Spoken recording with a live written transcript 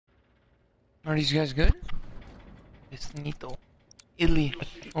Are these guys good? It's Nito. Illy.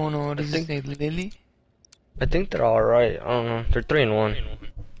 Oh no, what does it say? Lily? I think they're alright. I don't know. They're 3-1.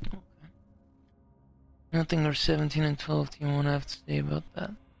 Nothing are 17 and 12. Do you want to have to say about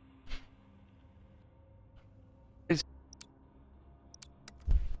that?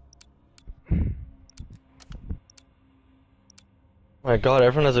 My god,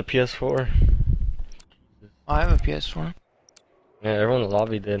 everyone has a PS4. I have a PS4. Yeah, everyone in the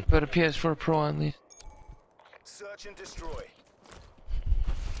lobby did. But a PS4 Pro at least. Search and destroy.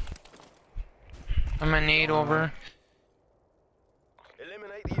 I'm gonna nade over.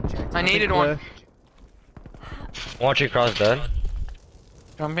 Eliminate the objective. I needed one. Watch you cross dead.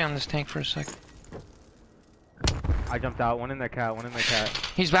 Jump behind this tank for a sec. I jumped out. One in the cat. One in the cat.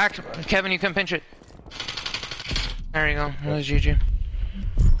 He's back. Kevin, you can pinch it. There you go. That was GG.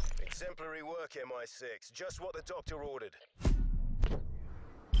 Exemplary work, MI6. Just what the doctor ordered.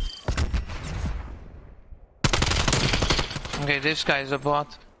 Okay, this guy's a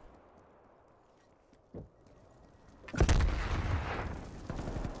bot.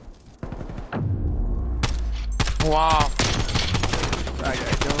 Wow. That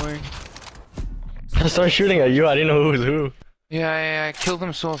guy doing? I started shooting at you. I didn't know who was who. Yeah, I killed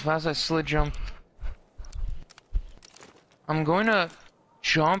him so fast I slid jump. I'm going to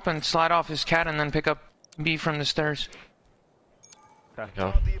jump and slide off his cat and then pick up B from the stairs. Okay.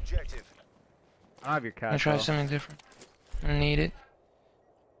 Go. The objective. I don't have your cat. I'll try though. something different. I need it.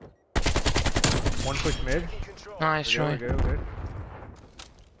 One push mid. Control. Nice We're try. good, we're good.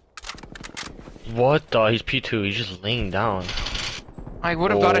 What the? He's P2. He's just laying down. I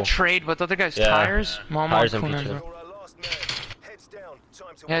would have got a Oh. trade, but the other guy's Yeah. tires. Mama Tires and Kunan, P2. bro. You're our last man. Heads down.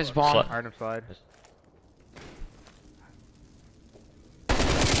 Time to Yeah, his work. bomb. Hard him slide.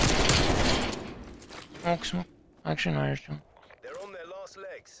 Smoke. Actually, no, you're still. They're on their last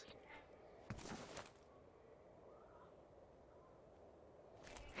legs.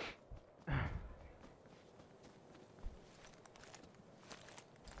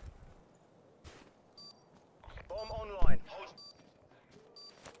 Bomb online.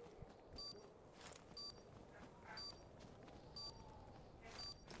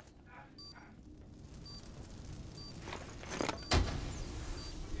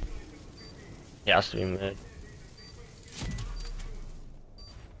 He has to be mid.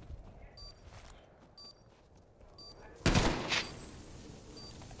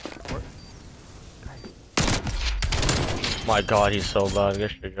 My god, he's so bad.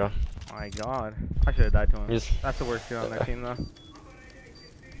 Good shit, Joe. My god. I should have died to him. He's- That's the worst dude on that team though.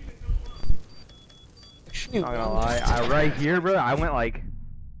 Shoot. Not gonna lie. Right here, bro, I went like...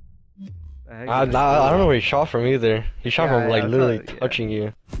 the heck I did don't know where he shot from either. He shot Yeah, from like yeah, literally that's what- yeah. touching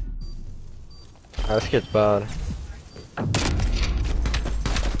you. This gets bad.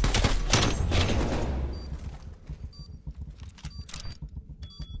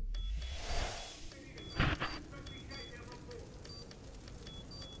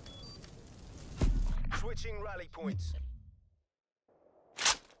 Switching rally points.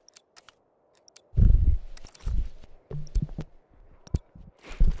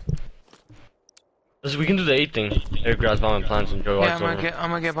 We can do the 8 thing. Air grabs bomb and plants and Joe Yeah, walks over. I'm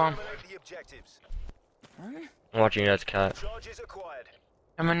gonna get bomb. Eliminate the objectives. I'm watching your dad's cat. Charges acquired.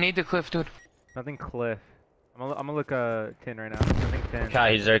 I'm gonna need the cliff, dude. Nothing cliff. I'm gonna look 10 right now. Nothing 10.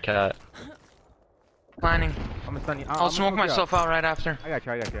 Cat, he's their cat. Planning. I'm gonna stun you. I'll smoke myself out right after. I got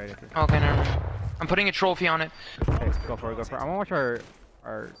you. Okay, never mind. I'm putting a trophy on it. Hey, go for it. I wanna watch our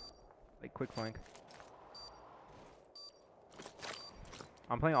like quick flank.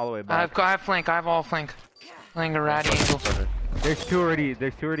 I'm playing all the way back. I have flank. I have all flank. Playing a ratty angle. There's two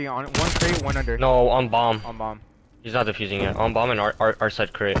already on one crate, one under. No, on bomb. On bomb. He's not defusing it. On bomb and our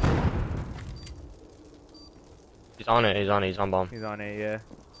side crate. He's on it. He's on bomb. He's on it, yeah.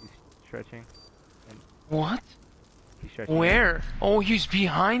 He's stretching. What? He's stretching. Where? Oh, he's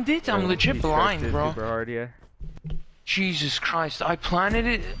behind it? I'm legit He blind, stretched it bro. Super hard, yeah. Jesus Christ. I planted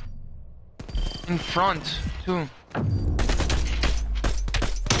it in front, too.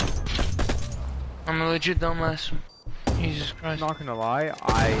 I'm a legit dumbass. Jesus Christ. Not gonna lie,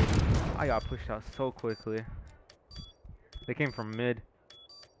 I got pushed out so quickly. They came from mid.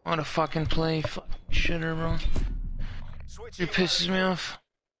 What a fucking play. Fucking shitter, bro. Switching It pisses me off.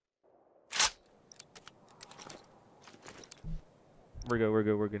 We're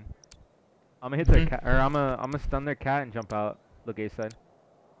good. I'm gonna hit their cat, or I'm gonna stun their cat and jump out. Look A side.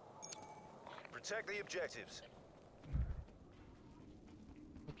 Protect the objectives.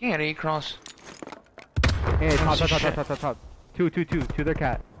 Looking at A-cross. Hey, top. Shit. Two, their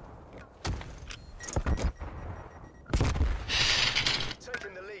cat.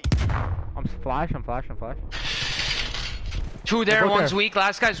 Taking the lead. flash, I'm flash. Two there, both one's there. weak,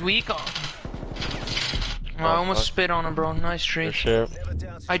 last guy's weak. Oh, I almost spit on him, bro. Nice Good trade. shit. Never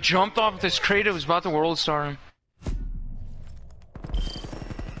doubt I jumped off this crate, it was about to world star him.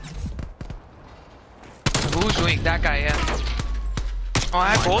 Who's weak? That guy, yeah. Oh,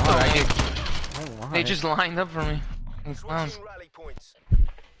 I had both of them weak. Oh, my. They just lined up for me. These clowns. switching rally points.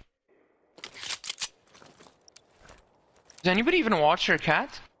 Does anybody even watch their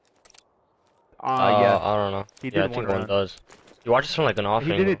cat? Yeah. I don't know. He Yeah, did I think one one round. does. He watches from like an off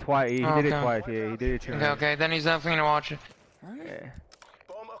He angle. did it twice. He did it Okay. twice. Yeah, he did it 2 Okay, rounds. okay, then he's definitely gonna watch it. Yeah.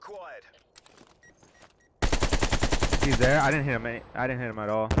 Bomb acquired. He's there. I didn't hit him. I didn't hit him at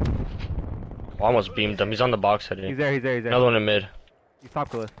all. I almost beamed him. He's on the box He's heading. there. Another one in mid. He's top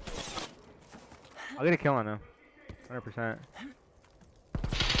cliff. I'll get a kill on him. 100%.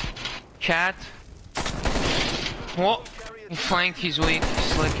 Cat. Whoa! He flanked, he's weak.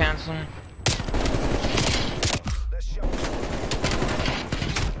 Slit canceling. Let's show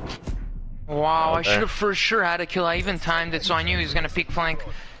Wow, I Okay. should have for sure had a kill. I even timed it so I knew he was gonna peek flank.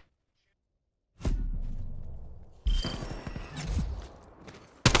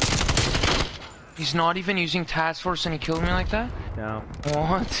 He's not even using task force and he killed me like that? Down.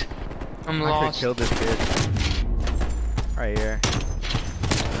 What? I'm I lost. should kill this kid. Right here.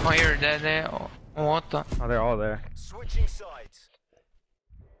 Oh, you're dead there. Oh, what the? Oh, they're all there. switching sides.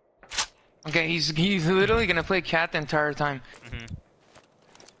 Okay, he's literally gonna play cat the entire time.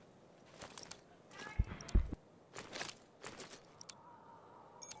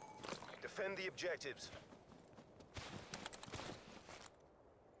 Defend the objectives.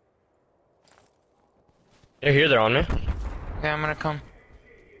 They're here, they're on me. Okay, I'm gonna come.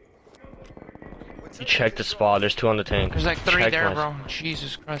 You check the spot, there's two on the tank. There's like three Check there, my- bro.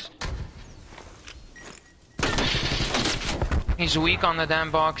 Jesus Christ. He's weak on the damn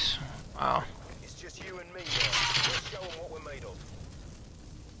box. Wow. It's just you and me now. Let's show 'em what we're made of.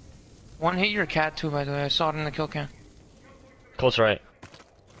 One hit your cat too, by the way. I saw it in the kill cam. Close right.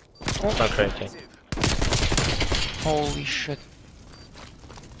 It's not crazy. Holy shit.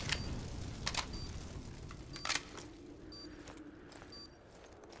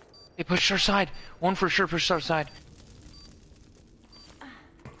 They pushed our side. One for sure pushed our side.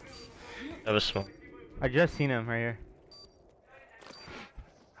 Have a smoke. I just seen him right here.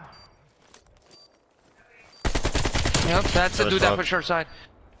 Yep, that's the That was dude that smoke. pushed our side.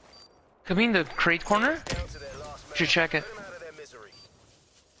 Could be in the crate corner? Down to their last man. Should check it. Get 'em out of their misery.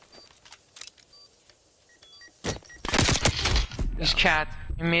 He's cat.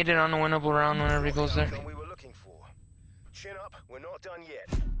 He made it unwinnable round whenever he goes there. Than we were looking for. Chin up, we're not done yet.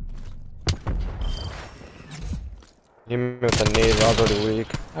 Hit me with a nade, I was already weak.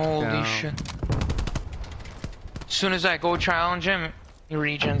 Holy Down. shit. As soon as I go challenge him, he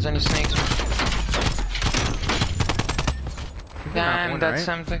regens and he snakes me. He's in map Damn, one, that's right?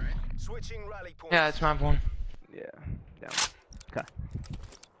 something. Switching rally points. Yeah, it's map one. Yeah. Down.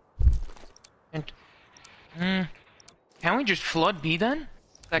 Okay. Can we just flood B then?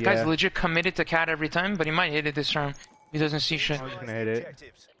 That Yeah. guy's legit committed to cat every time, but he might hit it this round. He doesn't see shit. I'm just gonna hit it.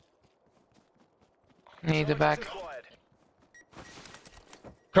 Objectives. Need the back. Acquired.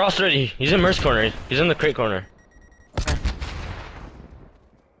 Cross ready. He's in Merce corner. He's in the crate corner.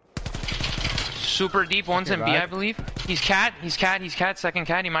 Super deep, one's Okay, in B, I back. believe. He's cat, second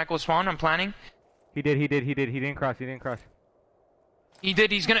cat, he might go spawn, I'm planning. He did. He didn't cross. He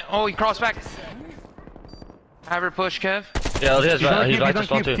did, he's gonna, oh, he crossed back. Have her push, Kev. Yeah, He's on he's cube, back he's to on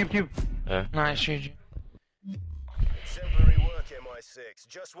spawn cube, too. cube. Yeah. Nice, GG. Exemplary work, MI6.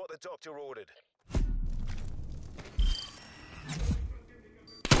 Just what the doctor ordered.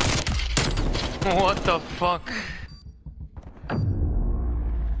 What the fuck?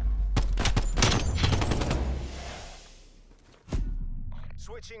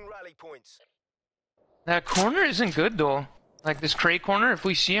 Switching rally points. That corner isn't good though. Like this crate corner, if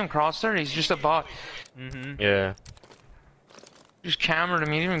we see him cross there, he's just a bot. Yeah. Just cambered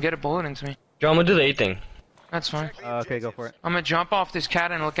him, he didn't even get a bullet into me. Yo, I'm gonna do the 8 thing. That's fine. Check the Okay, go objectives. for it. I'm gonna jump off this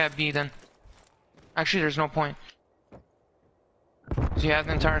cat and look at B then. Actually, there's no point. Does he have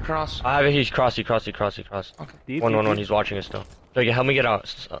the entire cross? I have it, he's crossed. Deep, 1-1-1, deep. he's watching us still. So yeah, help me get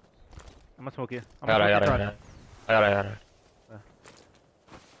out. I'm gonna smoke you. I got it.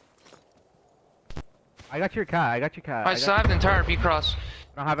 I got your cat. I still have the entire B cross.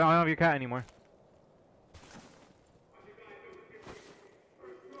 I don't have your cat anymore.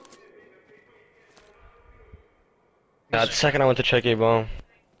 Yeah, the second I went to check A bomb.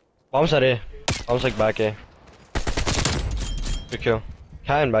 Bomb's at A. Bomb's like back A. Good kill.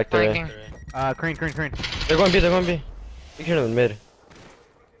 Cat and back there. Flanking. Crane. They're going B. You can hit him in mid.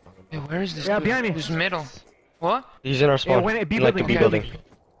 Wait, Where is this Yeah, dude? behind me. Who's middle? What? He's in our spawn. went at B in, like the building, B B building.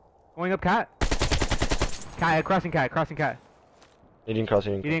 Going up cat. Cat, crossing cat. He didn't cross.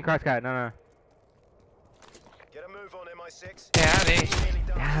 He didn't cross cat, no. Get a move on, MI6. Yeah, they. Nearly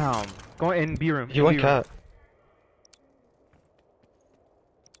done. Damn. Go in B room. He went B room. cat.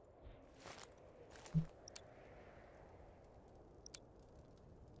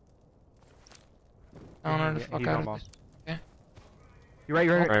 I don't know the He's fuck on out of bomb. this. Okay. You're right.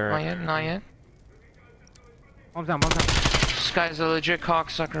 Right, Not right. yet, not yet. Bombs down. This guy's a legit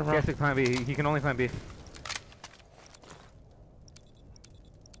cocksucker, bro. Yes, it's plan B. He can only plan B.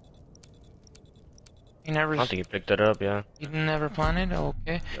 He never, I don't think he picked it up. Yeah. he never planned it.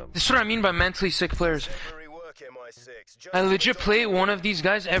 Okay. Yep. This is what I mean by mentally sick players. Exemplary work, MI6. Just I what the legit Dr. play one of these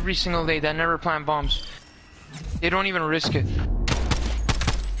guys every single day that never plant bombs. They don't even risk it.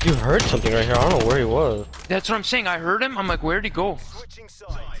 You heard something right here. I don't know where he was. That's what I'm saying. I heard him. I'm like, where'd he go? Switching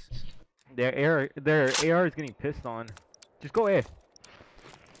sides. Their AR is getting pissed on. Just go A.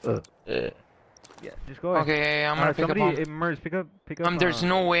 Yeah. Yeah, just go A. Okay, yeah, I'm gonna pick up somebody, bomb. Merz, pick up. There's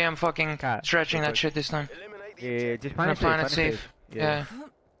no way I'm fucking Cat, stretching real that quick. shit this time. Eliminate the Yeah, just I'm plan gonna it safe. plan it safe. Yeah.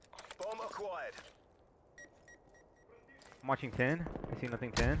 bomb acquired. I'm watching 10. I see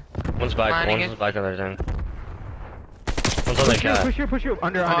nothing 10. One's back. Planning One's it. back on their thing. One's on the cat. Push you.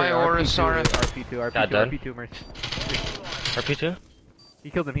 Under. I already RP2, saw it. RP2, Cat dead. Merz. RP2. He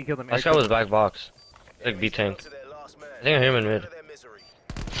killed him. This guy was back box. Like B tank. To their last man. I think I hear him in mid. Out of their misery.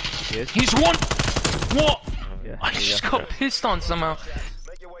 He is. He's one. What? Yeah. I just got pissed on somehow.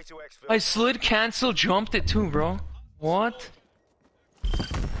 Make your way to exfil. I slid, cancel, jumped it too, bro. What?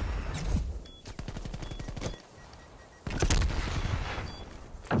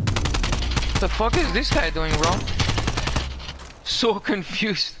 The fuck is this guy doing, bro? So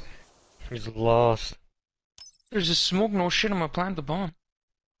confused. He's lost. There's a smoke, no shit, I'm gonna plant the bomb.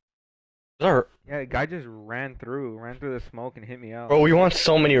 Bro, Yeah, guy just ran through the smoke and hit me out. we won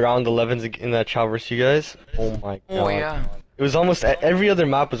so many round 11s in that chat versus you guys. Oh my god. Oh yeah. It was almost every other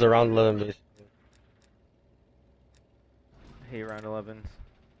map was a round 11 basically. I hate round 11s.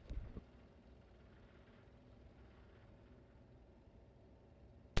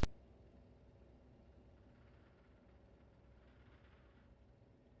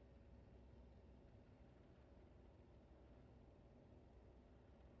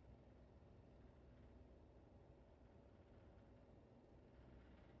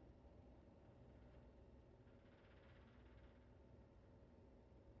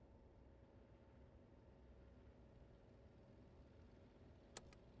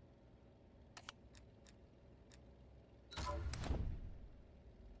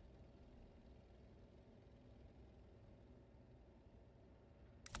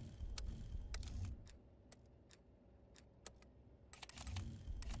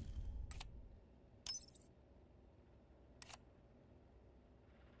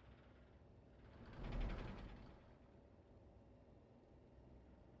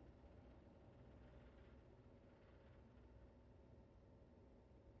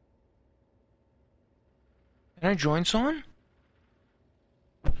 Can I join someone?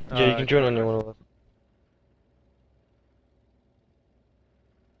 Yeah, you can join on one of us.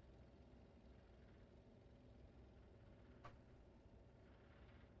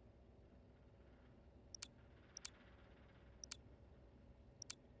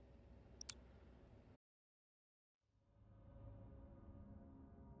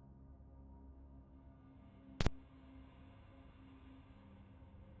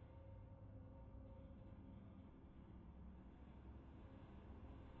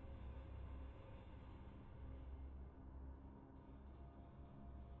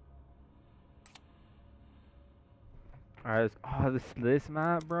 Alright, this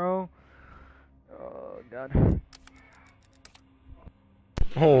map, bro. Oh god.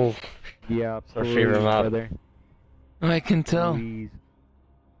 Oh, Yeah, It's our favorite please, map. brother. I can tell. Please.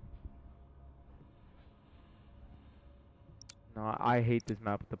 No, I hate this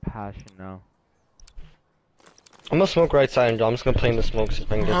map with a passion now. I'm gonna smoke right side and I'm just gonna play in the smoke see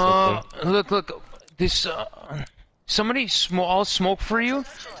if I can get something. Look, this, somebody I'll smoke for you,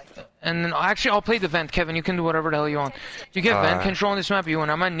 and then I'll play the vent. Kevin, you can do whatever the hell you want. You get vent Alright. control on this map, you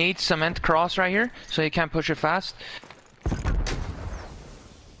and I'm gonna nade cement cross right here, so you can't push it fast.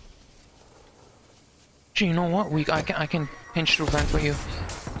 Gee, you know what? I can pinch through vent with you.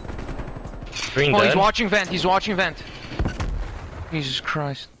 Green Oh, dead. he's watching vent. Jesus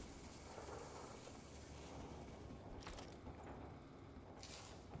Christ.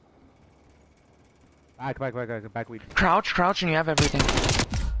 Back weed. Crouch, and you have everything.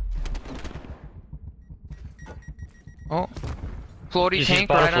 Oh, Floaty He's tank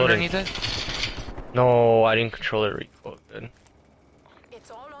bottom right floating. underneath it. No, I didn't control it recoil good.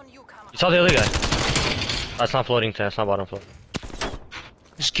 It's all on you, come You saw the other guy. That's not floating tank, that's not bottom floating.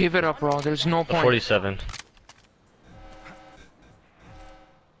 Just give it up, bro. There's no The point. 47.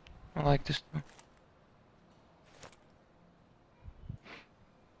 I like this.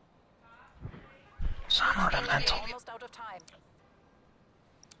 Son ornamental. almost out of time.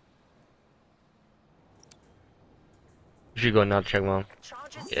 You should go now check mom.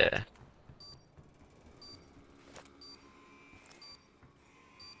 Charges Yeah.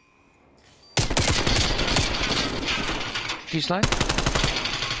 She's like.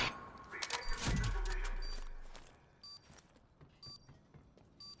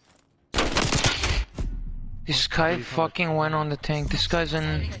 This guy fucking went on the tank. This guy's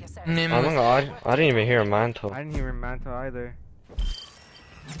in Nim. Oh my god, I didn't even hear a mantle. I didn't hear mantle either.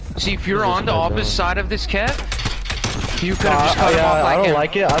 See, if you're This on the guy's opposite down. side of this cat, you could have just cut him off I like don't him.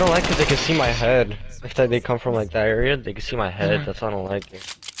 like it. I don't like 'cause they can see my head. If they come from like that area, they can see my head. That's why I don't like it.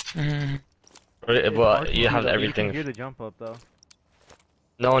 Mhm. But you have You can everything. hear the jump up though.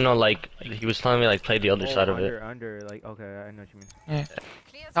 No, like he was telling me like play the other side of it. Under, like, okay, I know what you mean.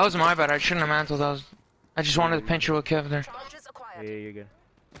 clear. That was my bad. I shouldn't have mantled. I just wanted to pinch you with Kev there. Charges acquired. Yeah, you're good.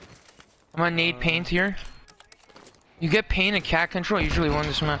 I'm gonna need paint here. You get paint and cat control, you usually win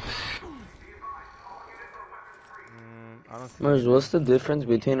this map. I don't see. Mers, what's the difference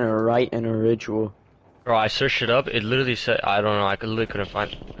between a right and a ritual? Bro, I searched it up. It literally said I don't know. I literally couldn't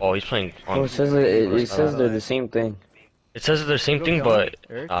find. Oh, he's playing. Oh, it says it says they're the same thing. It says they're the same thing, but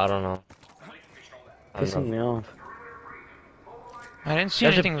I don't know. I don't Pissing know. me off. I didn't see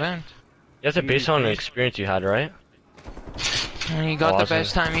That's a- anything vent. You have to base it on the experience you had, right? And he got the Awesome.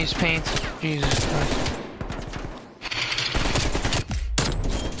 best time he's paint. Jesus Christ.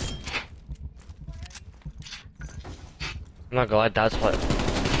 I'm not gonna lie, that's what.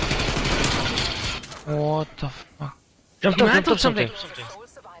 What the fuck? Jumped He up mantled something. something. Sole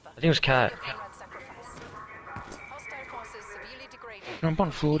survivor. I think it was cat. Comrade sacrifice. Hostile forces severely degraded. Jump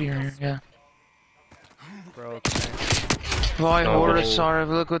on float here, yeah. Bro, okay. Why No. Horus, sorry,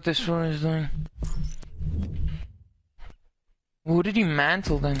 look what this one is doing. Who did he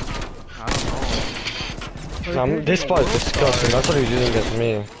mantle then? I don't know. This spot is disgusting. That's what he's doing against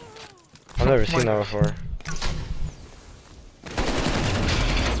me. I've never seen that before.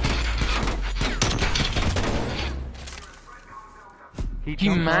 He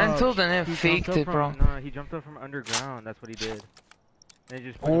jumped mantled up. and then He faked jumped it, up bro. from- No, he jumped up from underground. That's what he did. And he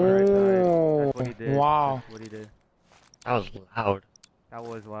just put him right side. That's what he did. Wow. That's what he did. That was loud. That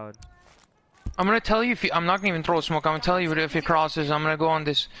was loud. I'm gonna tell you if I'm not gonna even throw smoke. I'm gonna tell you if it crosses. I'm gonna go on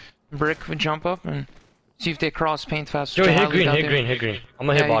this brick with jump up and see if they cross paint fast. Joey, hit green, hit green, hit green. I'm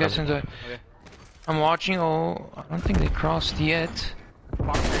gonna Yeah, hit you guys bottom. can do it. Okay. I'm watching. Oh, I don't think they crossed yet.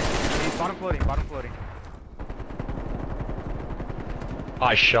 Bottom, he's bottom floating, bottom floating.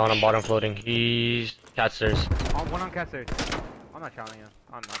 I shot him bottom floating. He's cat stairs. One on cat stairs. I'm not challenging you.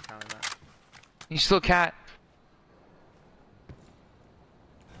 I'm not challenging that. He's still cat.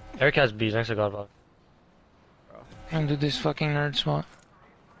 Eric has bees next to Godbox. And do this fucking nerd spot.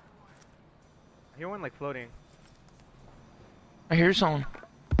 I hear one like floating. I hear someone.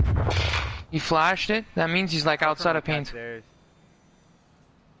 He flashed it. That means he's like outside of Cat paint. stairs.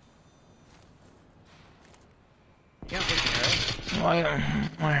 Can't put him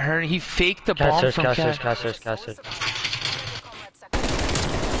I heard he faked the Cat bomb stairs, from cat stairs, cat. cat stairs, cat Sole stairs. survivor. Comrade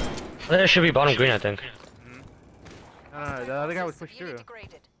sacrifice. There should be bottom green, I think. No, the other guy was pushed Severely through.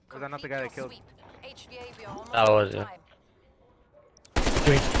 degraded. Was that not the guy that Complete killed? your sweep. HVA, we are almost That out was of it.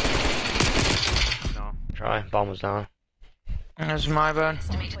 time. No. Try. Bomb was down. That's my bad.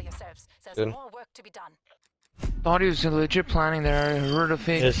 Stand for yourselves. There's Good. more work to be done. Thought he was legit planning there. I heard a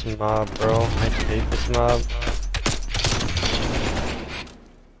fake. This mob, bro. I hate this mob.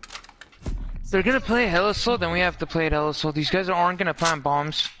 They're gonna play hella slow, then we have to play it hella slow. These guys aren't gonna plant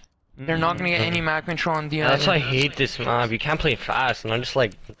bombs. They're not gonna get any map control on D. That's why I hate this mob. You can't play fast, and I'm just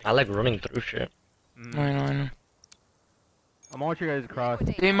like, I like running through shit. I know. I'm gonna watch you guys cross.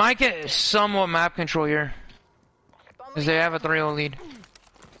 They might get somewhat map control here. Because they have a 3-0 lead.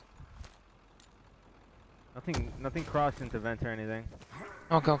 Nothing crossed into vents or anything.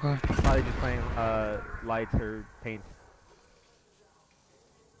 Okay, okay. Probably just playing lights or paint.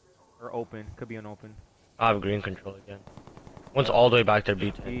 Or open. Could be an open. I have green control again. One's all the way back there,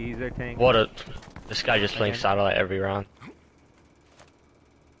 B10. He's their tank. What a... This guy just playing Again. satellite every round.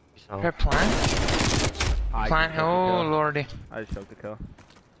 So, They're plant? I Plant? just choked the Oh, kill. lordy. I just choked the kill.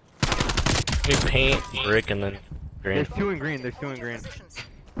 we paint, brick, and then green. There's two in green. There's two in green. Positions.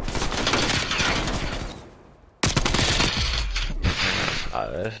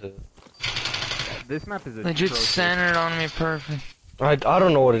 This map is a Legit centered on me, perfect. I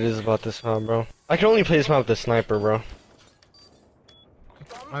don't know what it is about this map, bro. I can only play this map with the sniper, bro.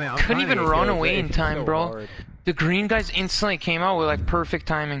 I mean, I'm Couldn't trying to even get run kills, away but in it's time, so bro. hard. The green guys instantly came out with like perfect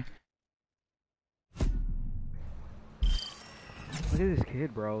timing. Look at this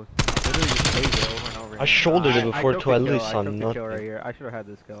kid, bro. Literally just plays it over and over. I again. shouldered it I before took too, the I kill, literally I saw took the kill nothing. right here. I should have had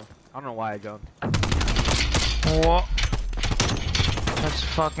this kill. I don't know why I jumped. What? That's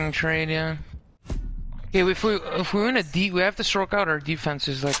fucking trade, yeah. Okay, if we win a D, we have to stroke out our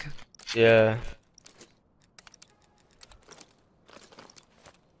defenses. Like, Yeah.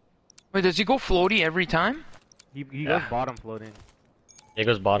 wait, does he go floaty every time? He Yeah. goes bottom floating. It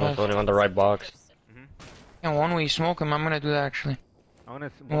goes bottom Yes. floating on the right box. And one way smoke him. I'm gonna do that actually. I wanna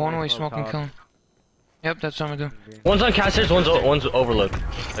One way smoke and kill him. Yep, that's what I'm gonna do. One's on casters, one's overlook.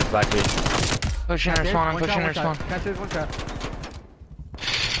 Like back me. Pushing their spawn. I'm pushing their spawn. Catch this, one shot.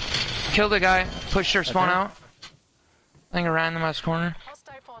 Kill the guy. Push their spawn Okay. out. I think a random ass corner.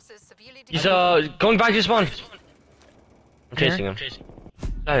 Hostile forces severely He's depleted. going back to spawn. I'm Here? chasing him.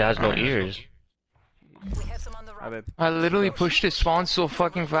 Guy has no ears. We have them on the I run. bet. I literally pushed his spawn so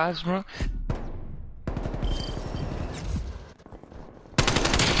fucking fast, bro.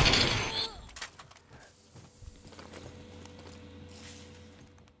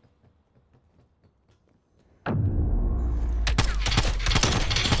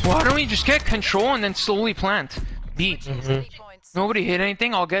 Why don't we just get control and then slowly plant? Beat. Three points. Nobody hit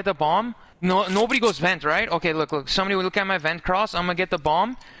anything. I'll get the bomb. No, nobody goes vent, right? Okay, look. Somebody will look at my vent cross. I'm gonna get the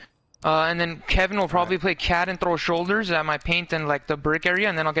bomb. And then Kevin will probably play cat and throw shoulders at my paint and like the brick area,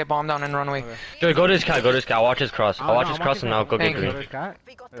 and then I'll get bombed down and run away. Okay. Dude, go to this cat, I'll watch his cross. I'll watch his cross and I'll go get Thank you. green. Cat?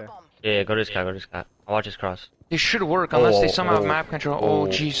 We got the Okay. bomb. Yeah, go to this cat. I'll watch his cross. It should work unless they somehow have oh, map control. Oh, oh,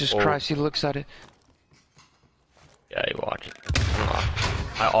 Jesus oh. Christ, he looks at it. Yeah, you watch it.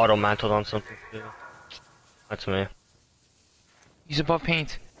 I auto-mantled on something too. That's me. He's above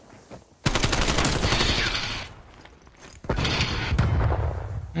paint.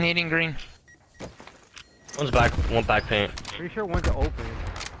 Nading green. One back paint. Pretty sure one's open.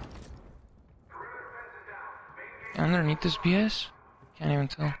 Underneath this BS? Can't even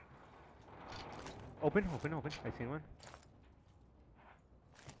tell. Open. I seen one.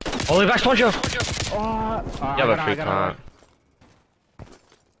 Oh, they back spawn you! Oh, You have a free plant.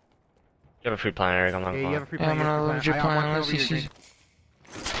 You have a free plant, Eric, I'm not Yeah, you gonna have a free Yeah, I'm plan. gonna you have a legit plan. plan I unless want he you over sees.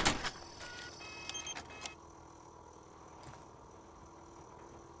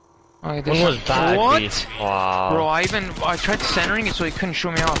 Okay, this One was bad. What? Wow. Bro, I tried centering it so he couldn't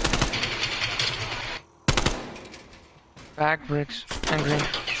show me off. Back bricks and green.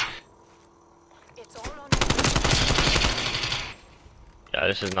 It's all on. Yeah,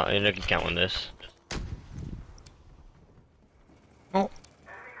 this is not. You can't win this. Oh.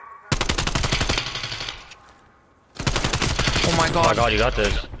 Oh my Oh god. my god, you got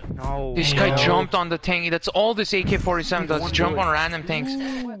this. No. This guy jumped on the tank. That's all this AK-47 does. Jump on random tanks.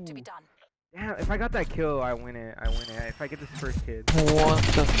 There's work to be done. Yeah, if I got that kill, I win it. If I get this first kid. What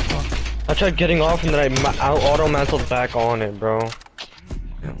the fuck? I tried getting off and then I auto-mantled back on it, bro.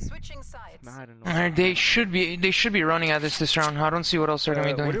 Switching sides. Nah, I don't know. Alright, they should be running at this round. I don't see what else they're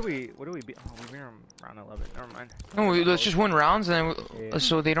gonna be What doing. do we beat? Oh, we beat them round 11. Never mind. No, let's just win rounds and then Yeah.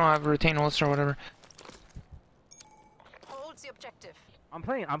 so they don't have retain ults or whatever. Hold the objective. I'm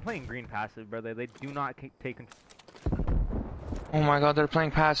playing green passive, brother. They do not take control. Oh Oh my god, they're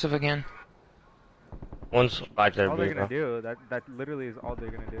playing passive again. One's back there, All they're bro. gonna do. That literally is all they're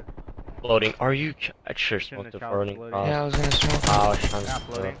gonna do. Floating. Are you? I sure Shouldn't smoked the have floating. floated. Oh, Yeah, I was gonna smoke. I was trying Yeah, to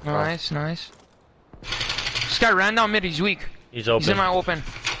floating. Nice, nice. This guy ran down mid, he's weak. He's open. He's in my open.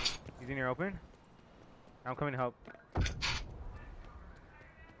 He's in your open. I'm coming to help.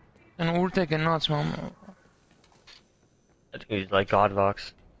 And we're taking nuts, man. I think he's like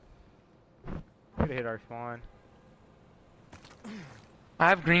Godvox. Could hit our spawn. I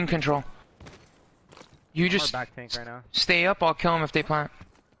have green control. You Our just back tank right now. stay up, I'll kill him if they plant.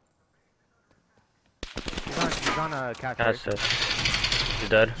 He's on a cat. That's it. He's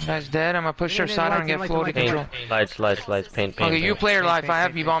dead. Guy's dead, I'm gonna push their Yeah, side and lights, get lights, floaty lights, control. Lights, paint. Okay, you paint. play your Paint, life, paint, I have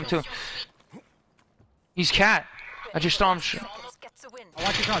paint, B-bomb too. He's cat. I just saw him. Almost gets a win. I'll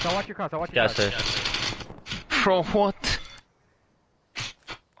watch your cross. I'll watch your cross. Yes, sir. Bro, what?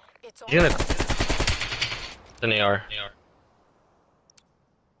 It's all He's gonna. on. It's an AR.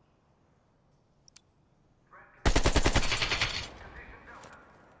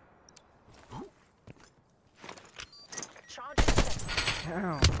 Charge is set.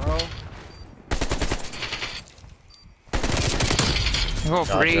 Damn, bro. Go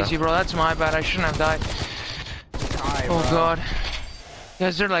Gotcha. crazy, bro. That's my bad. I shouldn't have died. Die, Oh bro. god.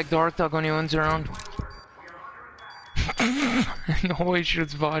 Guys are like Dark Dog when he runs around. He always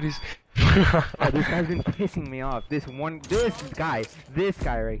shoots bodies. Oh, this guy's been pissing me off. This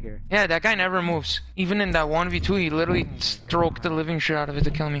guy right here. Yeah, that guy never moves. Even in that 1v2, he literally stroked the living shit out of it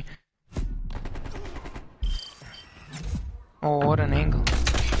to kill me. Oh, what an angle.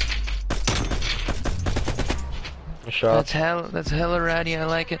 Shot. That's hella ratty, I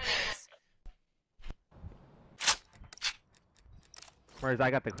like it. Whereas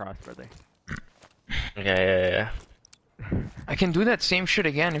I got the cross, brother. Yeah. I can do that same shit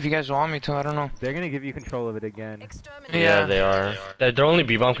again if you guys want me to, I don't know. They're gonna give you control of it again. Exterminate. Yeah, they are. They're only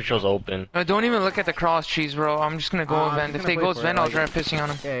B-bomb controls open. Don't even look at the cross cheese, bro. I'm just gonna go I'm vent. just If they gonna go play for vent, it, I'll like- try pissing on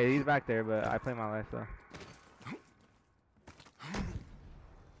him. Yeah, he's back there, but I play my life though.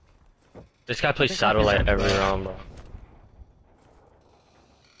 This guy plays satellite every round, bro.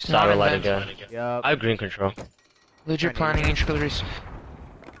 It's not in Satellite vent. again. Yup. I have green control. Legit planning each killers.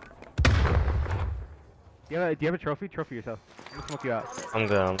 Do you have a trophy? Trophy yourself. I'm gonna smoke you out. I'm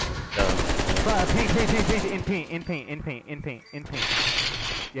good. I'm good. Paint, in paint.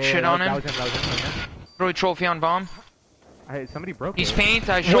 Yeah, Shit on him. that was him. Throw a trophy on bomb. Somebody broke He's it. paint,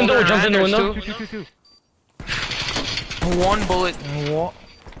 I shoulder Window, jump in the there's window. two. Two. One bullet. Oh,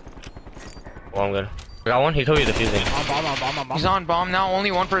 I'm good. Got one? He told you defusing. Bomb. He's on bomb now,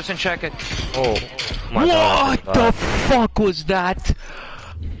 only one person check it. Oh, my god. What the fuck was that?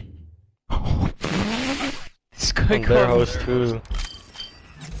 This guy And their got host too.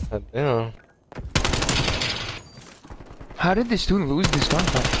 Damn. How did this dude lose this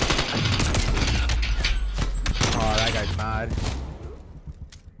gunfight? Oh, that guy's mad.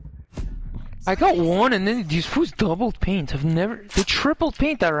 I got one and then these fools doubled paint. They tripled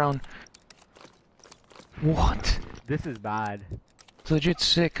paint that round. What? This is bad. It's legit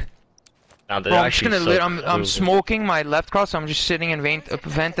sick. Now they're Bro, I'm just actually gonna so I'm cool. smoking my left cross, so I'm just sitting in vent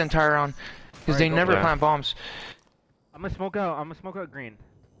the entire round. Because they Alright, go never for it. plant bombs. I'm gonna smoke out green.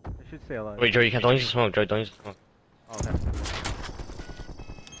 I should stay alive. Wait, Joe, you can't. Don't use the smoke, Joe. Don't use the smoke. Oh, okay.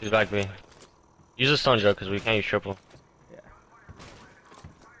 He's back B. Use the stun, Joe, because we can't use triple.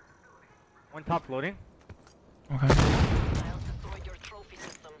 One top floating. Okay. I'll destroy your trophy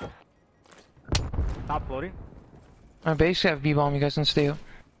system. Top floating. I basically have B-bomb, you guys can stay up.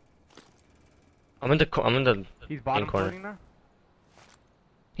 I'm in the. He's bottom corner. floating now.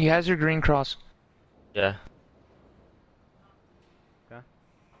 He has your green cross. Yeah.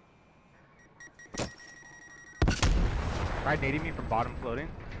 Right, nading me from bottom floating.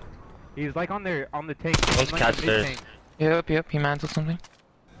 He's like on the tank. One's He's like cat on the stairs. tank. Yep, he mantled something.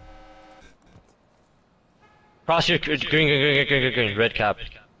 Cross your green. Red cap.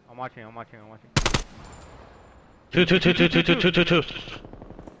 I'm watching. Two.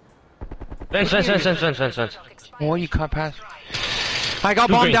 Fence. Oh, you cut past. I got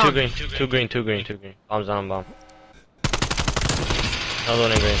Two bomb green, down. two green. Bomb's down, bomb. Another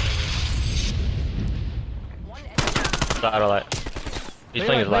one in green. One enemy. Satellite. He's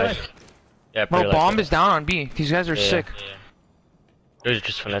playing his life. Yeah, play Bro, life. bomb is down on B. These guys are Yeah. sick. He's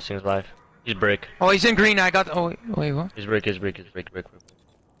just finessing his life. He's brick. Oh, he's in green. I got. Oh, wait, what? He's brick. He's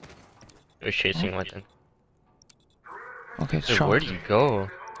chasing my thing. Okay, it's Dude, shot. where'd you go?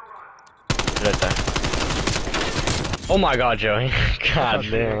 Right there. Oh my god, Joey. God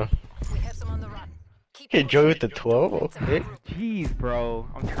damn. We have some on the run. Keep Hey, Joey with the pushing. 12? Okay. Jeez, bro.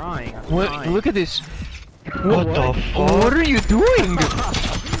 I'm trying. What? Look at this. What the fuck? What are you doing?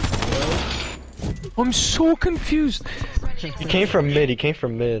 I'm so confused. He came from mid.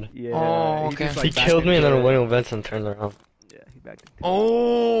 Yeah. Oh, he okay. just, He like, backed killed me and then into went it. on vents and turned around. Yeah, he backed into it.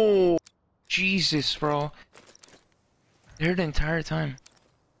 Oh, Jesus, bro. There the entire time.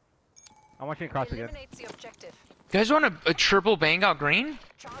 I'm watching it cross again. Eliminates the objective. You guys want a triple bang out green?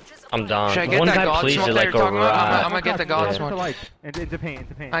 Charges I'm applied. down. Should I get One that guy God plays smoke it that like you're a talking about? rat. I'm gonna get the God Into smoke. light. Into paint.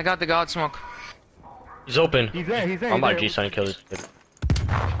 I got the God smoke. He's open. He's there. I'm about to G-Sign and kill this kid.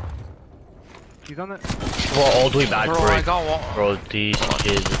 He's on the. Well, all the way back, Bro, I brick. got one. Bro, these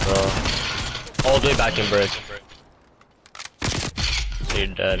kids, bro. All the way back in brick. You're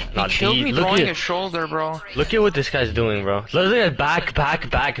dead. He Not killed D. me Look throwing at his shoulder, bro. Look at what this guy's doing, bro. Look at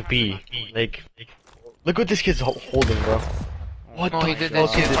back B. Like, look what this kid's holding, bro. What Oh, the he did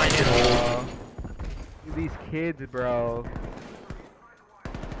fuck this. He is find this it. kid? These kids, bro.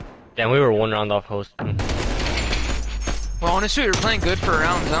 Damn, we were one round off hosting. Well, honestly, we were playing good for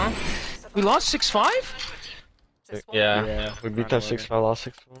rounds, huh? We lost 6-5? Yeah, we beat them 6-5, lost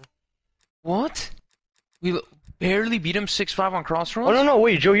 6-4. What? We barely beat him 6-5 on Crossroads? Oh no,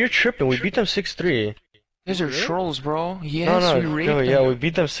 wait, Joe, you're tripping. We beat them 6-3. You guys are trolls, bro. Yes, No, we raped Joe, them. yeah, we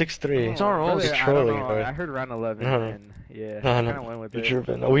beat them 6-3. It's our Really, old. He's I don't trolling, know. bro. I heard round 11, No. and Yeah. No, I no. kinda went with You're it.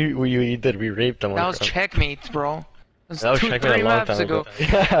 tripping. We did. We raped them. That on was crap. checkmate, bro. That was checkmate a 3 long maps time ago. ago.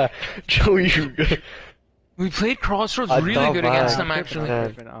 Yeah, Joe, you. We played Crossroads I really thought good back. against them, I'm actually.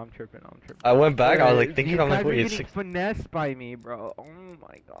 tripping, I'm tripping. I went back. I was Wait, like thinking. these I'm like, guys are wait, it's getting 6. finessed by me, bro. Oh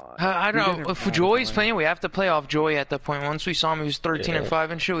my god. I You guys don't know. are If bad, Joey's man. playing, we have to play off Joey at that point. Once we saw him, he was 13 and Yeah.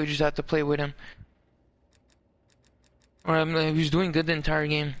 5 and shit. We just have to play with him. Or he was doing good the entire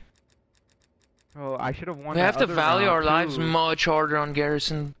game. Oh, I should have won. We that have to other value round, our lives too. much harder on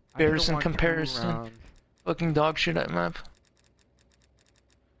Garrison. I should've Garrison won 2 comparison. rounds. Fucking dog shit at map.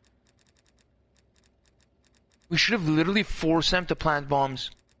 We should have literally forced them to plant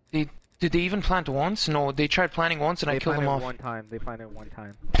bombs. Did they even plant once? No, they tried planting once and I They killed them planted off. one time. They planted one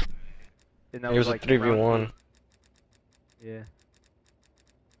time. And that It was a like 3v1. round 2. Yeah.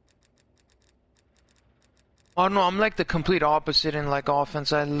 I don't know, I'm like the complete opposite in like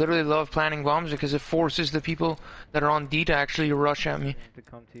offense. I literally love planting bombs because it forces the people that are on D to actually rush at me. To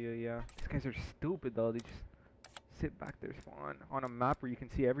come to you, yeah. These guys are stupid though. They just sit back there, spawn on a map where you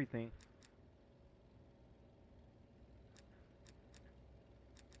can see everything.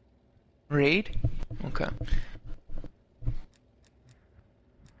 Raid? Okay.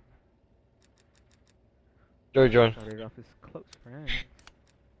 Joey, join. Started off as close friends.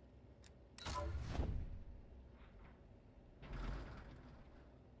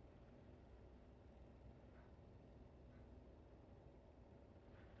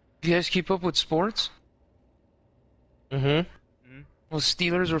 Do you guys keep up with sports? Mhm. Well,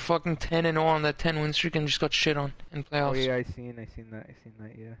 Steelers were fucking 10 and 0 on that 10 win streak and just got shit on in Oh playoffs. yeah, I seen that,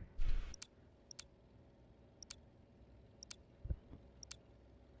 yeah.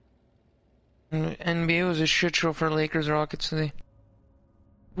 NBA was a shit show for Lakers Rockets today.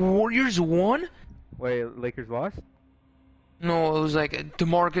 Warriors won? Wait, Lakers lost? No, it was like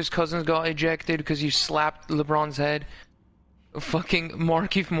DeMarcus Cousins got ejected because he slapped LeBron's head. Fucking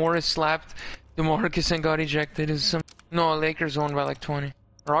Markieff Morris slapped DeMarcus and got ejected. Is some no Lakers won by like 20.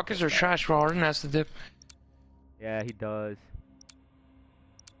 Rockets are trash, bro. Harden has to dip. Yeah, he does.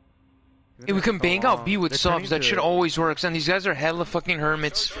 Hey, we can bang out B with They're subs. turning That to- shit always works. And these guys are hella fucking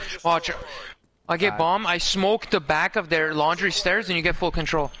hermits. Watch. I get God. bomb. I smoke the back of their laundry stairs, and you get full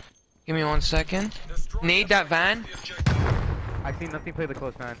control. Give me 1 second. Nade that van. I seen nothing play the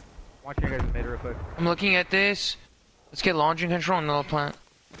close man. Watch your guys mid real quick. I'm looking at this. Let's get laundry control and then I'll plant.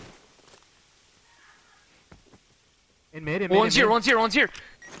 In mid, One's here, one's here, one's here.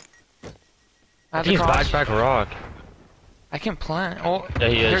 I have to He's cross. back rock. I can plant. Oh, Yeah,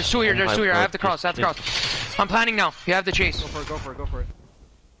 he is. there's 2 here, Oh there's my 2 here. I God. have to cross, I have to cross. I'm planting now. You have to chase. Go for it.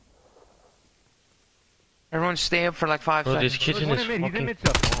 Everyone stay up for like 5 Bro, this seconds. kid in One his in mid, he's in fucking. mid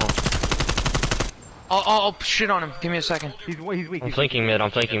stuff. I'll shit on him. Give me a second. He's weak. I'm flanking mid.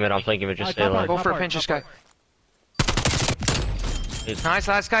 Just stay top alive. Go Top for a part, pinch this top guy. Nice,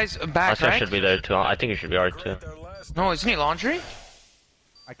 last guy's back, Last guy right? should be there too. I think he should be R too. No, isn't he laundry?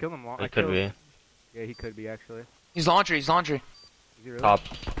 I killed him long. It could be. Yeah, he could be actually. He's laundry, Is he really? Top.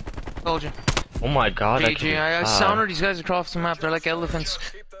 Told you. Oh my god. that kid GG, is I bad. sounded these guys across the map. They're like elephants.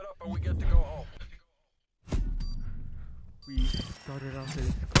 Keep that up and we get to go home. We started off as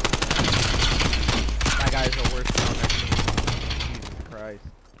that guy's the worst round ever. Jesus Christ.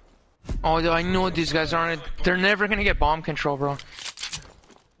 Oh, I know these guys aren't. They're never gonna get bomb control, bro.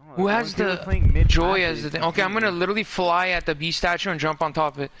 Oh, Who has everyone the playing mid Joy passes. as the thing? Okay, I'm gonna literally fly at the B statue and jump on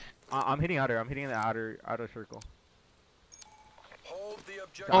top of it. I'm hitting outer. I'm hitting the outer circle. Hold the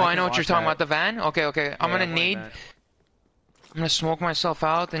objective. Oh, I I can know what you're watch talking that. about. The van? Okay. I'm Yeah, gonna I'm nade. running I'm gonna smoke myself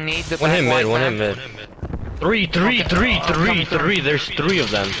out and nade the One back hit white mid. One hit van. mid. Three. There's 3 of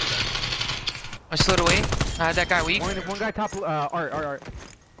them. I slid away. I had that guy weak. that. One guy top. Art.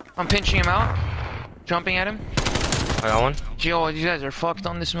 I'm pinching him out. Jumping at him. I got one. Yo, these guys are fucked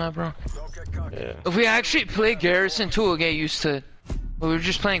on this map, bro. Don't get cocky. Yeah. If we actually play Garrison too, we'll get used to it. But we were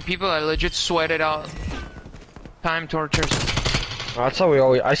just playing people that legit sweated out. Time tortures. That's how we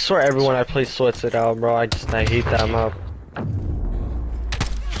always. I swear everyone I play sweats it out, bro. I hate that map.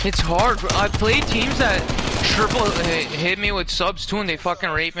 It's hard, bro. I played teams that triple hit me with subs too, and they fucking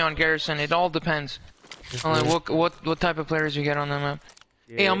rape me on Garrison. It all depends on like what type of players you get on that map.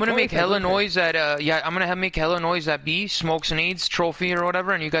 Hey, I'm gonna make hella noise at I'm gonna make hella noise at B, smokes and aids, trophy or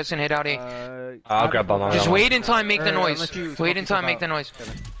whatever, and you guys can hit out A. I'll grab bomb. Just wait until I make the unless noise. you smoke Wait until I yourself make the out. noise.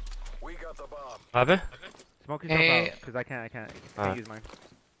 We got the bomb. Have Smoke yourself Hey. out, because I can't Ah. use mine.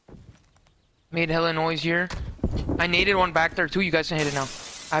 Made hella noise here. I naded one back there too. You guys can hit it now.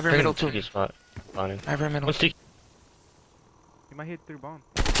 I have your middle too. Spot. Fine. I have your middle. One stick. He might hit through bomb.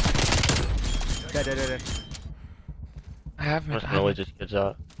 Dead. I have I'm middle. just gonna wait this kid's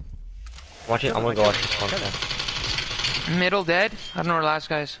out. Watch it. I'm gonna go watch this one. Middle dead. I don't know where the last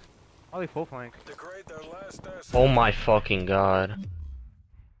guy is. Probably full flank. Degrade their last asset. Oh my fucking god.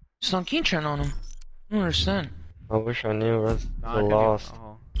 Sunkin on him. I don't understand. I wish I knew. That's Nah, the I think lost.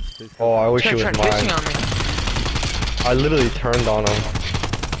 Please Oh, I wish This it guy was tried pissing mine. on me. I literally turned on him.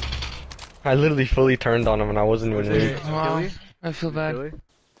 I literally fully turned on him and I wasn't even Is weak. it Wow. Chili? I feel bad. Chili?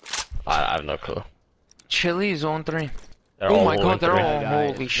 I have no clue. Chili zone 3. They're Oh all my god, they're going all That guy-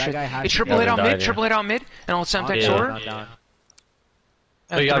 holy that shit. guy has It's to triple be hit out died, mid, yeah. triple hit out mid, and I'll Semtex Yeah. over. Not down.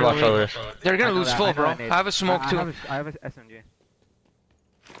 Oh, you gotta watch over this. They're I gonna know lose that, full, I know bro. that nade. I have a smoke I too. have a SMG.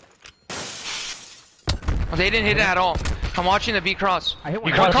 They didn't hit it at all. I'm watching the B cross. I hit You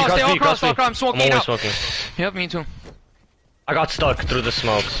one. cross, cross, you they all cross, cross, B, all cross. I'm I'm smoking always out. smoking. Yep, me too. I got stuck through the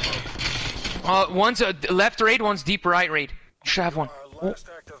smokes. One's left raid, one's deep right raid. Should have one. Our last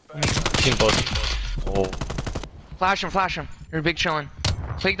active battery. Seen both. Oh. Flash him, flash him. You're big chillin'.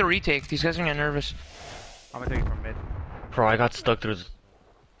 Take the retake. These guys are gonna get nervous. I'm gonna take it from mid. Bro, I got stuck through the...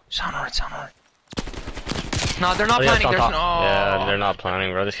 Sound hard, sound hard. No, they're not Oh, yeah, planning. it's There's on no. top. Yeah, they're not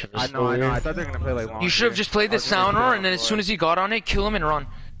planning, bro. This kid is I so know. weird. I thought they were gonna play like long. You should have just played the sounder, and then as soon as he got on it, kill him and run.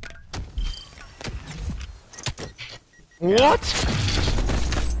 What?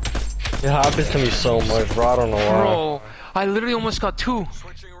 It happens to me so much, bro. I don't know why. Bro, I literally almost got 2.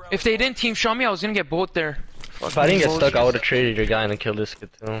 Switching around. If they didn't team shot me, I was gonna get both there. If I didn't get stuck, I would have traded your guy and then killed this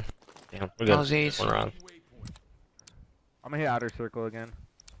kid too. Damn, we're That was good. ace. One round. I'm gonna hit outer circle again.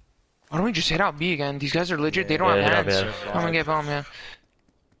 Why don't we just hit out B again? These guys are legit. They Yeah, don't hit have out hands. B. I'm gonna get bomb, yeah.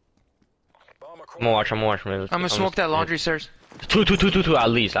 Bomb across. I'm gonna watch, man. I'm gonna smoke that laundry stairs. Two, at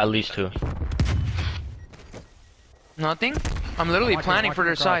least two. Nothing? I'm literally Watch it, planning watch for it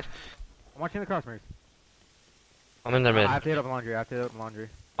their across. side. I'm watching the crossmairs. I'm in their mid. I have to hit up laundry.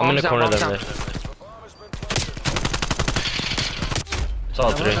 I'm in the Bombs corner down, of their bombs mid. The bomb has been planted. It's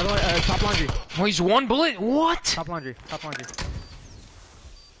all three. Another one, top laundry. Oh, he's one bullet? What? Top laundry.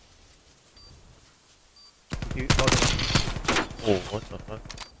 You, both of them. Oh, what the fuck?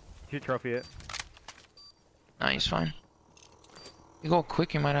 You trophy it. Nah, he's fine. You go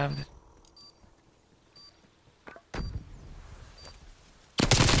quick, you might have it.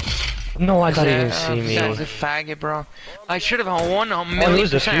 No, I thought he Yeah, didn't see me. That's a faggot, bro. I should have won a Oh, he million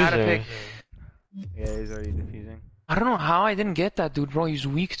was percent out of defusing. pick. Yeah, he's already defusing. I don't know how I didn't get that, dude, bro. He's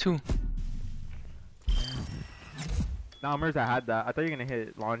weak too. Nah, Merz, I had that. I thought you were gonna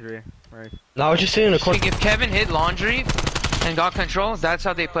hit laundry. Right. No, I was just sitting in the I corner. think if Kevin hit laundry and got control, that's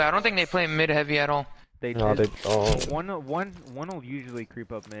how they play. I don't think they play mid heavy at all. They No, they did. don't. One will usually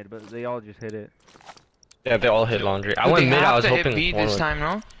creep up mid, but they all just hit it. Yeah, they all hit laundry. I But went they mid, have I was to hit hoping B one this would- time,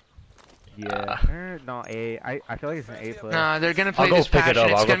 no? Yeah. No, A. I feel like it's an A play. Nah, they're gonna play go this pick it up,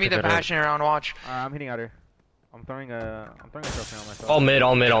 passion. It's I'll go gonna be pick the it up. passionate round. Watch. I'm hitting outer. I'm throwing a trophy on myself. All mid.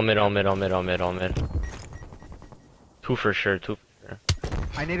 Two for sure.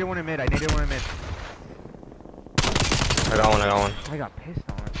 I needed one in mid. I got one. I got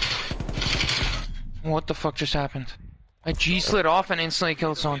pissed on. What the fuck just happened? I G slid off and instantly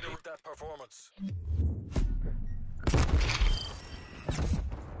killed someone. Beat that performance.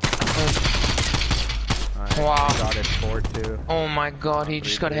 Alright, Wow. Got it 4-2. Oh my god, he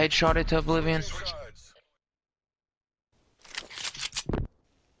just got headshotted to oblivion. Sides.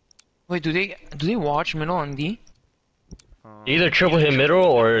 Wait, do they watch middle on D? Either triple hit middle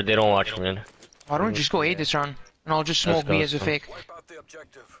or they don't watch mid. Why don't we just go A this round? And I'll just Let's smoke go, B as a let's go. fake. Wipe out the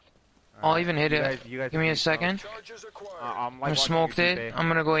objective. I'll even hit You it. guys- you guys Give me a can- second. Charges acquired. I'm I watching smoked you it. keep A. I'm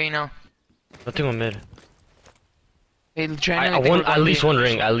gonna go A now. Nothing on mid. They I genuinely think won we're going at least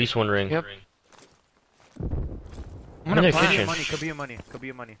B. one ring. Yep. I'm I'm in gonna the plan kitchen. it. Could be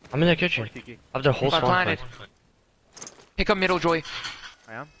a money. I'm in the Or kitchen. Tiki. I have their whole If I spawn plan it. place. Pick up middle, Joy.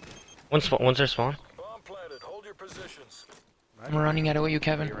 I am. Once their spawn. Bomb planted. Hold your positions. I'm running at it with you,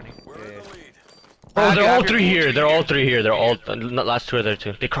 Kevin. You're running. We're Yeah, in yeah. the lead. Oh, Have they're you- all have three your- here. They're all. Last two are there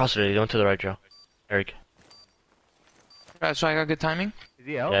too. They crossed it. They went to the right, Joe. Eric. Right, so I got good timing. Is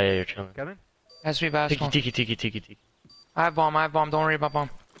he out? Yeah, you're chilling. Kevin? Has to be basketball. Tiki. I have bomb. Don't worry about bomb.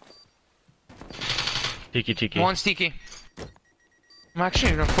 Tiki. One's Tiki. I'm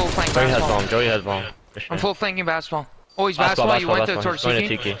actually gonna full flank Joey has basketball. bomb. Joey has bomb. I'm full flanking basketball. Oh, he's basketball. You went to towards Going to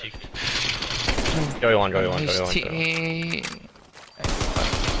Tiki. Tiki. Joey won. He's Joey won. T-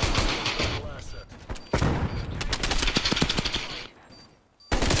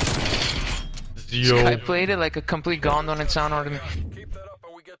 This guy played it like a complete gondon and sound order. Keep that up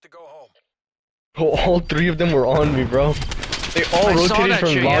or we get to go home. Oh, all three of them were on me, bro. They all I saw rotated that from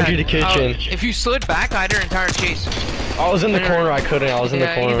shit, laundry yeah. to kitchen. If you slid back, I had their entire chase. I was in the Either- corner. I couldn't. I was in the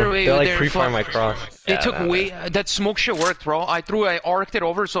yeah, corner. either way, they like they're pre-fire fucked. my cross. They Yeah, took man. way that smoke shit worked, bro. I arced it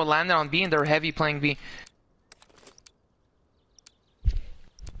over, so it landed on B, and they're heavy playing B.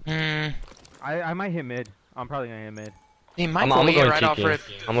 I might hit mid. I'm probably gonna hit mid. He might I'm go gonna A go right off TK. rip.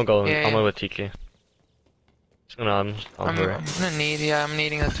 I'm gonna go. Yeah, I'm gonna yeah. go TK. Just gonna I'm gonna need, yeah, I'm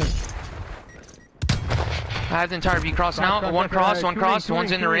needing that too. I have the entire B cross now. One cross,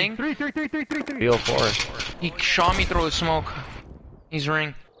 one's in the ring. Three. BO4. He shot me through the smoke. He's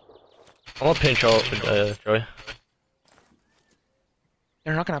ring. I'm gonna pinch out Joey.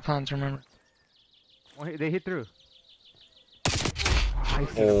 They're not gonna have plans, remember. Well, they hit through. I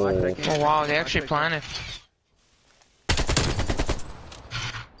see them last second. Oh wow, they actually planned it.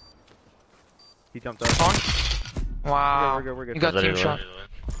 He jumped up. On. Wow. We're good. You got Let team it shot.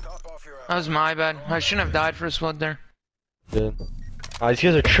 Top off your That was my bad. I shouldn't have died for a flood there. Good. These guys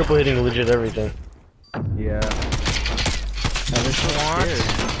are triple hitting legit everything. Yeah. What?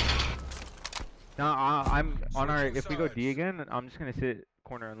 No, I'm on our. If we go D again, I'm just gonna sit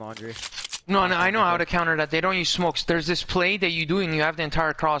corner and laundry. No, I know how to counter that. They don't use smokes. There's this play that you do and you have the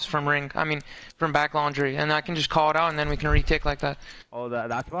entire cross from ring. I mean, from back laundry. And I can just call it out and then we can retake like that. Oh,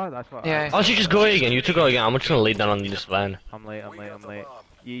 that's why. Yeah. Why don't you just go A again? You took go again. I'm just gonna lay down on this van. I'm late.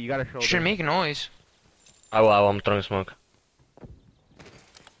 You gotta shoulder. Should make noise. I will. I'm throwing smoke.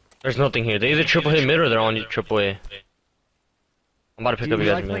 There's nothing here. They either triple hit mid or they're on triple A. I'm about to pick up you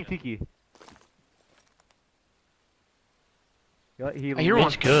guys likes playing mid. Tiki. I hear one.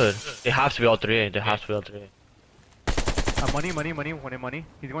 It's good. They have to be all 3A. They have to be all 3A. Money. One in money.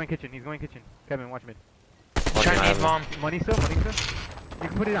 He's going kitchen. Kevin, watch mid. Trying to need bomb. Money still. You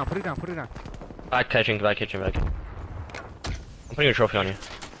can put it down. Back kitchen. I'm putting your trophy on you.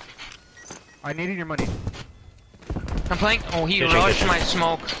 I needed your money. I'm playing. Oh, he Kitchen, rushed kitchen. my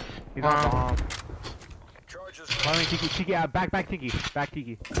smoke. He's Wow. on bomb. charges. Following Tiki. Back Tiki. Back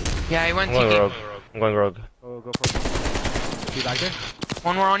Tiki. Yeah, he went I'm going TK. rogue. I'm going rogue. Go for it. He back there?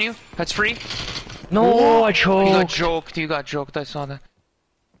 One more on you. That's free. No, I You got joked. I saw that.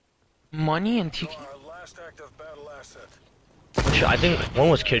 Money and TK. Our last active battle asset. I think one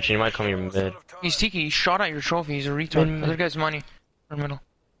was kitchen. He might come here mid. He's Tiki. He shot at your trophy. He's a retard. The other guy's money. For middle.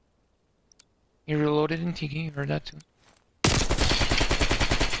 He reloaded in Tiki. You heard that too.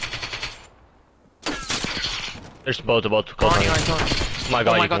 There's both about to go. On Oh you, I told you. my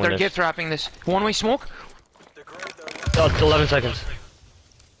god, Oh my you god, can they're win gift wrapping this. One way smoke? this. 11 seconds.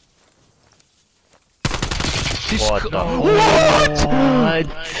 What the? What?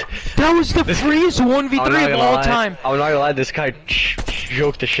 That was the freest 1v3 of all time. I'm not gonna lie, this guy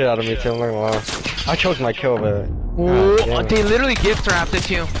joked the shit out of me too. I'm not gonna lie. I choked my kill, but Oh, they literally gift wrapped it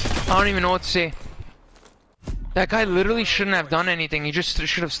to you. I don't even know what to say. That guy literally shouldn't have done anything. He just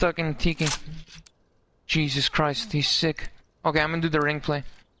should have stuck in Tiki. Jesus Christ, he's sick. Okay, I'm gonna do the ring play.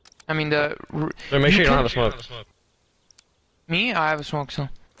 I mean the. make sure you don't have a smoke. Me? I have a smoke, so.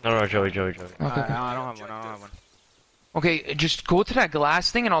 No, Joey. Okay, okay. I don't have one. Okay, just go to that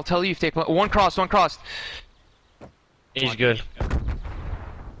glass thing and I'll tell you if they play. One cross. He's good.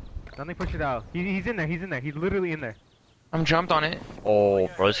 Nothing push it out. He's in there. He's literally in there. I'm jumped on it. Oh,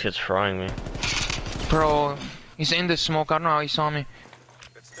 bro, this kid's frying me. Bro, he's in the smoke. I don't know how he saw me.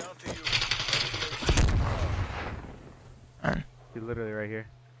 It's down to you. Man. He's literally right here.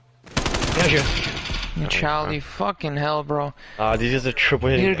 Got you. Charlie, fucking hell, bro. These guys are triple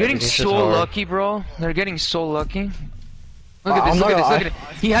hitting. They're getting Everything's so just hard. lucky, bro. They're getting so lucky. Look at I'm this, not look gonna at it.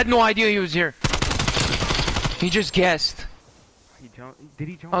 He had no idea he was here. He just guessed. He jumped. Did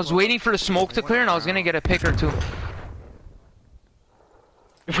he jump? I was waiting for the smoke to clear and I was gonna get a pick or two.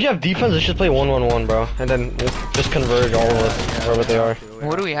 If we have defense, let's just play 1-1-1, bro. And then we'll just converge all of us, wherever they are.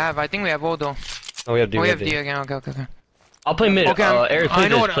 What do we have? I think we have Odo. No, we have D. Oh, we have D again. Okay. I'll play mid. Okay, Eric, I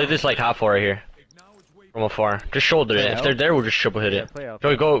know what- play this like half right here. From afar. Just shoulder it. If they're there, we'll just triple hit it.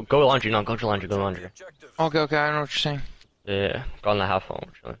 Joey, go laundry. No, go to laundry. Objective. Okay, I know what you're saying. Yeah, go on the half phone.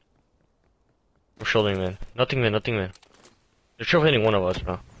 We're shouldering mid. Nothing mid. They're triple hitting one of us,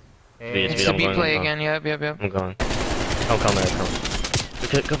 bro. Hey, It's the B play again. Yep. I'm going. Come, Eric, come.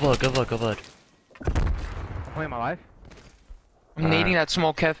 Good blood. I'm playing my life. I'm nading that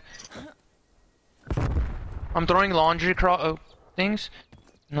smoke, Kev. I'm throwing laundry things.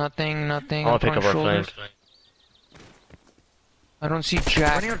 Nothing. I'll pick up our flank. I don't see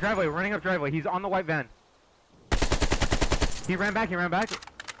Jack. Running up driveway. He's on the white van. He ran back.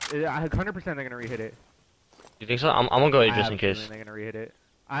 100% they're gonna re-hit it. You think so? I'm gonna go A just in case. They're gonna re-hit it.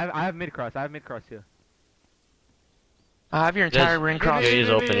 I have mid cross. Too. I have your entire ring cross. Yeah, he's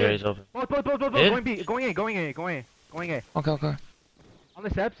open. Both. Mid? Going B. Going A. Okay. On the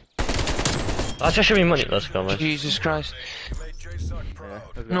steps. That's actually money. Let's go, man. Jesus Christ. Made J-Sock proud.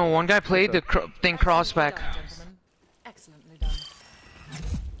 Let's go. No, one guy played the thing crossback. Gentlemen, excellently done.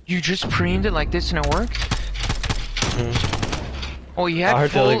 You just preemed it like this and it worked? Oh, he I had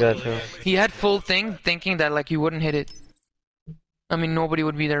heard the other full. guy too. He had full thing, thinking that like you wouldn't hit it. I mean, nobody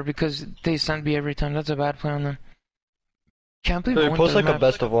would be there because they send B every time. That's a bad play on them. Can't believe. I So went post to the like a map.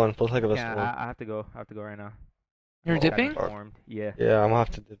 best of one. Post like a best Yeah, of one. I have to go. I have to go right now. You're Got dipping? informed. Yeah. Yeah, I'm gonna have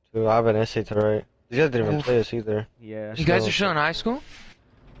to dip too. I have an essay to write. These guys didn't even Oof. play us either. Yeah. You guys are still in high school?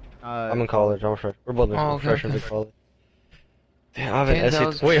 I'm in college. I'm a fresh. We're both in Oh, okay, freshmen okay. in college. Damn, I have an Okay, that essay.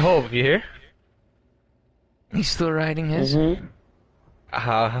 was- Wait, Hope, you here? He's still writing his. Mm-hmm.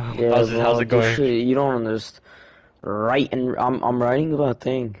 How's Yeah, how's bro, it this going? shit, you don't understand. Writing, I'm writing about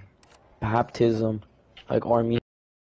thing, baptism, like army